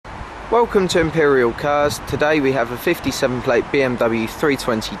Welcome to Imperial Cars. Today we have a 57 plate BMW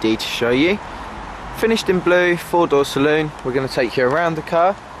 320d to show you. Finished in blue, 4-door saloon. We're going to take you around the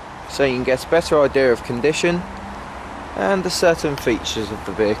car so you can get a better idea of condition and the certain features of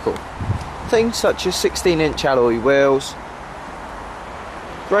the vehicle. Things such as 16-inch alloy wheels,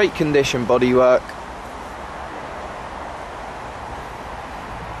 great condition bodywork,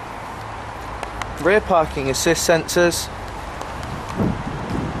 rear parking assist sensors,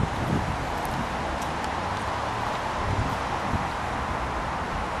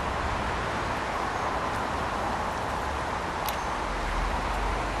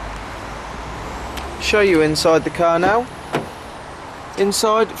 show you inside the car now.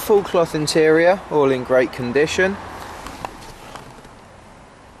 Inside, full cloth interior, all in great condition.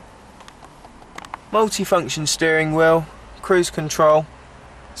 Multi-function steering wheel, cruise control,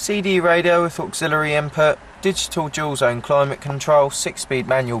 CD radio with auxiliary input, digital dual zone climate control, 6-speed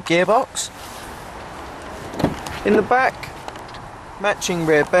manual gearbox. In the back, matching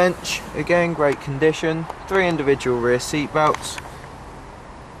rear bench, again great condition, 3 individual rear seat belts.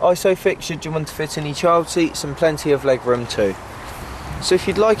 ISOFIX should you want to fit any child seats, and plenty of legroom too. So if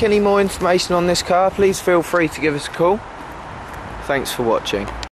you'd like any more information on this car, please feel free to give us a call. Thanks for watching.